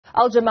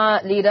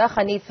Jama-ah leader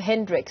Ganief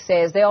Hendricks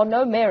says there are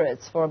no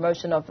merits for a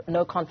motion of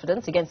no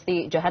confidence against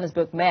the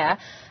Johannesburg mayor.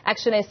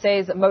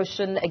 ActionSA's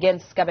motion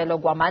against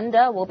Kabelo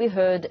Gwamanda will be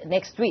heard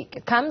next week.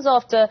 It comes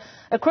after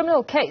a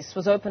criminal case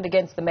was opened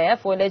against the mayor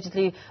for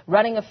allegedly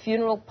running a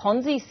funeral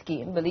Ponzi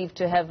scheme believed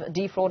to have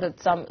defrauded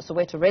some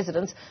Soweto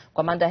residents.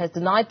 Gwamanda has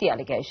denied the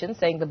allegation,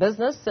 saying the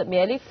business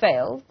merely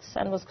failed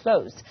and was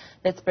closed.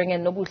 Let's bring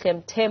in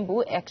Nobuhle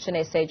Mthembu,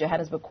 ActionSA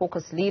Johannesburg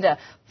Caucus leader,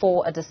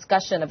 for a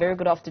discussion. A very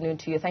good afternoon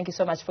to you. Thank you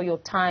so much for your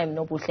time,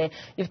 Nobuhle.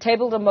 You've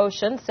tabled a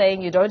motion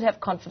saying you don't have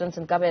confidence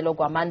in Kabelo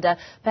Gwamanda.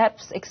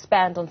 Perhaps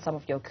expand on some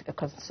of your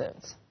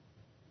concerns.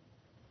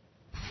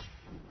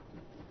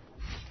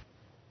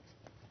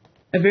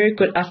 A very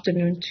good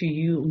afternoon to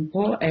you,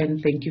 Mpo,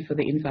 and thank you for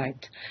the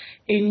invite.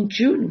 In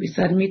June, we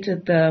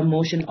submitted the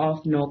motion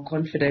of no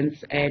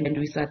confidence, and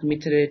we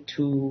submitted it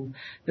to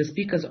the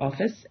Speaker's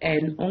office,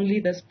 and only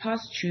this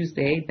past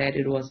Tuesday that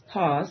it was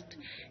passed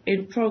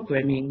in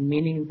programming,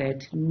 meaning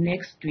that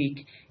next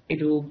week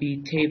it will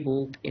be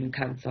tabled in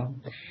council.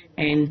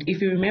 And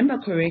if you remember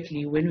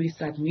correctly, when we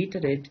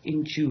submitted it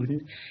in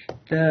June,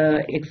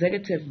 the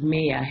executive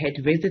mayor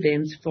had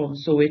residents from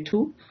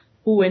Soweto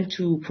who went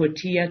to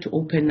Protea to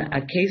open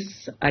a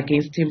case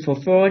against him for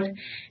fraud.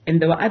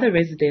 And there were other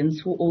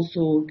residents who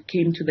also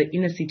came to the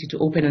inner city to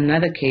open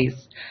another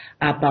case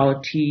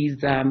about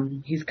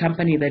his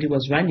company that he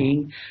was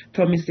running,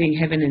 promising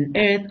heaven and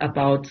earth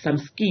about some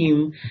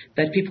scheme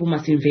that people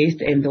must invest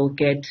and they'll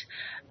get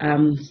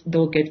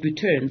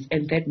returns,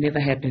 and that never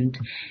happened.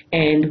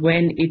 And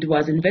when it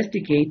was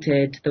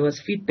investigated, there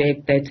was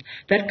feedback that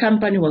that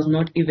company was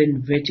not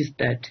even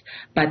registered,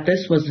 but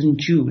this was in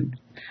June.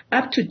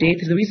 Up to date,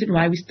 the reason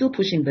why we're still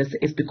pushing this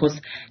is because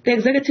the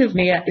executive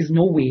mayor is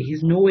nowhere.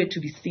 He's nowhere to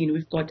be seen.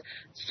 We've got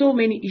so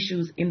many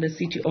issues in the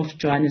city of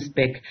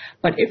Johannesburg,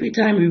 but every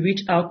time we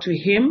reach out to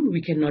him,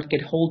 we cannot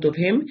get hold of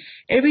him.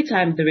 Every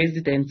time the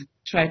residents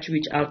try to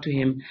reach out to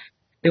him,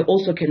 they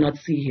also cannot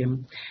see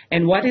him.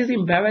 And what is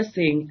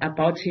embarrassing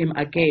about him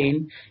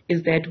again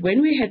is that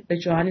when we had the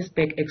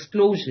Johannesburg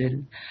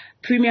explosion,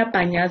 Premier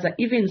Panyaza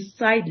even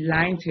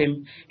sidelined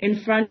him in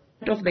front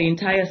of the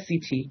entire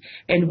city.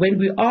 And when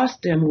we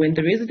asked him, when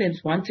the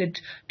residents wanted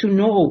to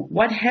know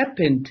what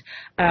happened,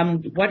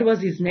 what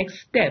was his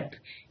next step,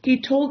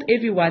 he told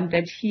everyone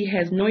that he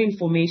has no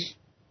information.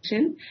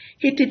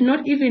 He did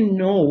not even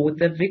know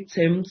the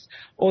victims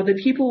or the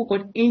people who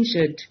got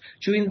injured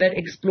during that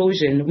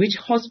explosion, which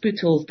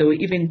hospitals they were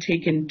even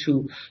taken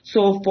to.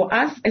 So for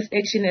us as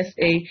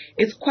ActionSA,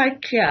 it's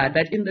quite clear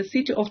that in the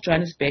city of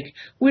Johannesburg,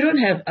 we don't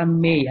have a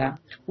mayor.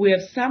 We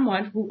have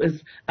someone who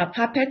is a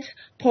puppet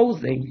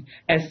posing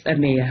as a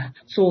mayor.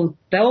 So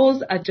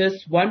those are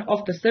just one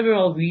of the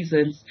several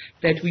reasons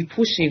that we're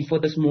pushing for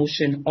this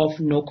motion of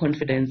no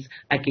confidence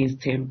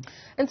against him.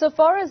 And so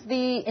far as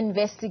the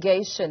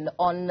investigation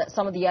on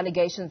some of the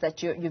allegations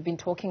that you've been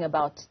talking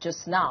about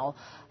just now,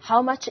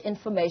 how much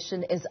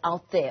information is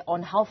out there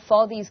on how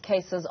far these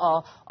cases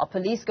are? Are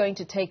police going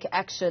to take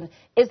action?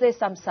 Is there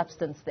some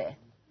substance there?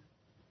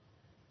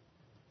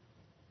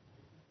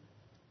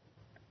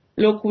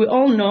 Look, we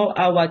all know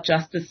our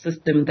justice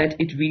system, that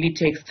it really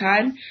takes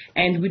time,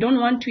 and we don't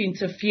want to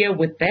interfere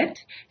with that.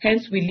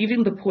 Hence, we're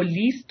leaving the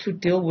police to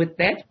deal with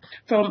that.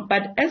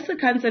 But as a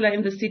councillor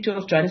in the city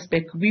of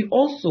Johannesburg, we're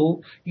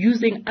also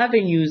using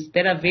avenues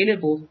that are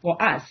available for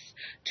us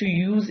to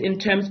use in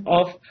terms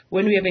of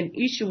when we have an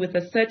issue with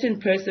a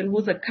certain person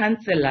who's a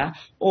councillor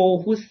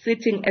or who's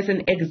sitting as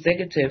an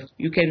executive.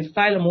 You can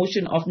file a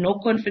motion of no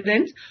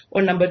confidence,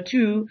 or number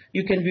two,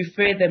 you can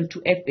refer them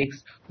to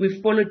ethics.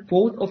 We've followed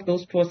both of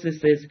those processes.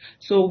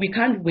 So we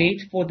can't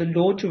wait for the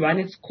law to run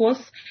its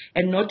course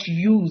and not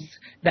use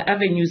the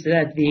avenues that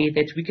are there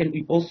that we can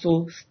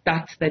also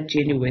start that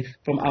journey with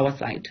from our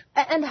side.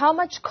 And how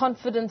much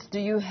confidence do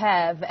you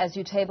have as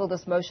you table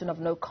this motion of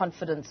no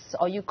confidence?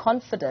 Are you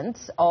confident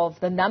of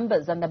the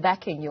numbers and the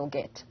backing you'll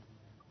get?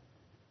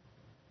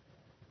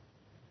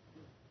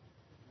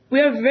 We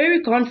are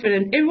very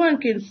confident. Everyone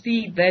can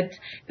see that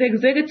the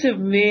executive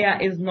mayor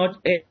is not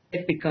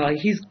ethical.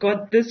 He's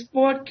got this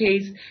fraud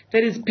case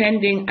that is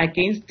pending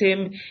against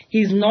him.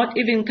 He's not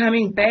even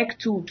coming back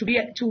to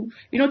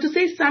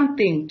say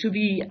something, to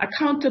be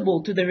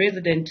accountable to the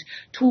resident,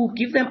 to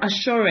give them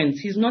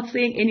assurance. He's not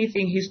saying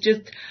anything. He's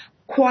just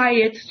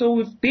quiet. So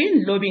we've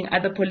been lobbying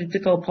other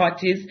political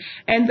parties,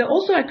 and they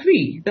also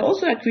agree.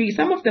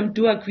 Some of them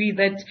do agree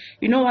that,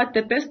 you know what,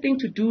 the best thing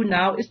to do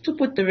now is to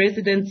put the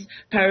residents'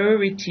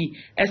 priority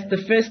as the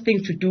first thing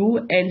to do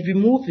and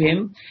remove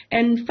him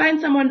and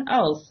find someone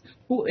else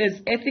who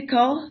is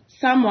ethical,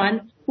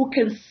 someone who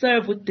can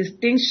serve with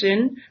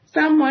distinction,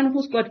 someone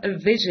who's got a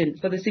vision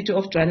for the city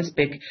of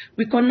Johannesburg.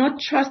 We cannot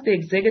trust the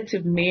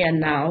executive mayor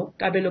now,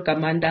 Kabelo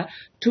Gwamanda,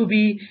 to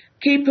be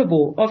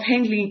capable of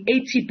handling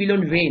 80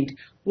 billion rand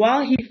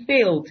while he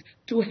failed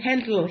to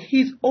handle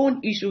his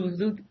own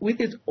issues with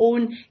his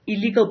own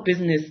illegal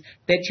business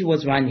that he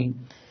was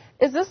running.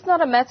 Is this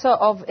not a matter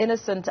of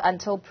innocent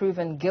until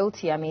proven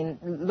guilty? I mean,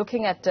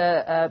 looking at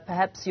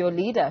perhaps your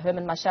leader,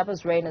 Herman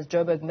Mashaba's reign as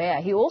Joburg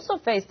mayor, he also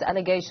faced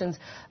allegations,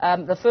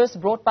 the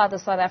first brought by the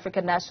South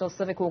African National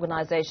Civic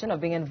Organization, of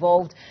being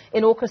involved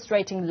in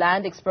orchestrating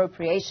land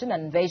expropriation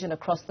and invasion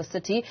across the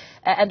city,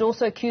 and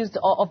also accused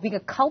of being a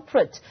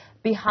culprit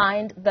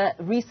behind the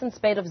recent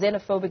spate of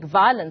xenophobic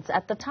violence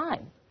at the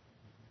time.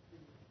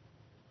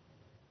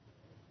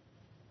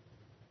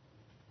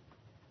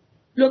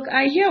 Look,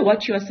 I hear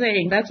what you're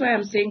saying. That's why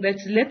I'm saying that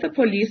let the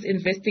police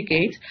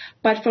investigate.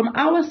 But from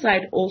our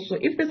side also,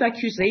 if there's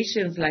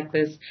accusations like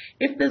this,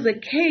 if there's a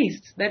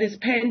case that is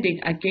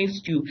pending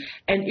against you,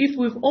 and if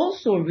we've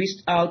also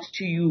reached out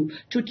to you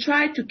to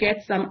try to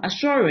get some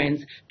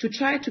assurance, to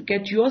try to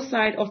get your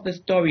side of the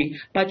story,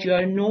 but you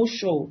are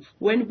no-show,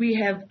 when we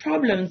have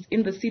problems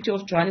in the city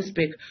of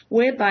Johannesburg,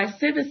 whereby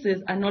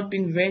services are not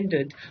being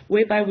rendered,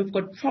 whereby we've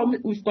got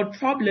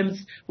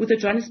problems with the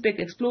Johannesburg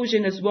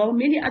explosion as well,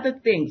 many other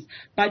things,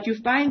 but you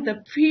find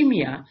the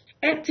premier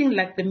acting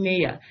like the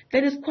mayor,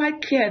 then it's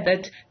quite clear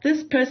that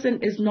this person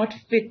is not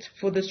fit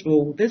for this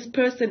role. This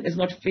person is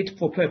not fit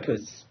for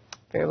purpose.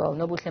 Very well.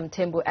 Nobuhle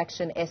Mthembu,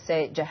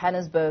 ActionSA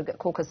Johannesburg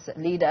Caucus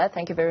leader,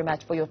 thank you very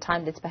much for your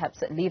time. Let's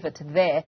perhaps leave it there.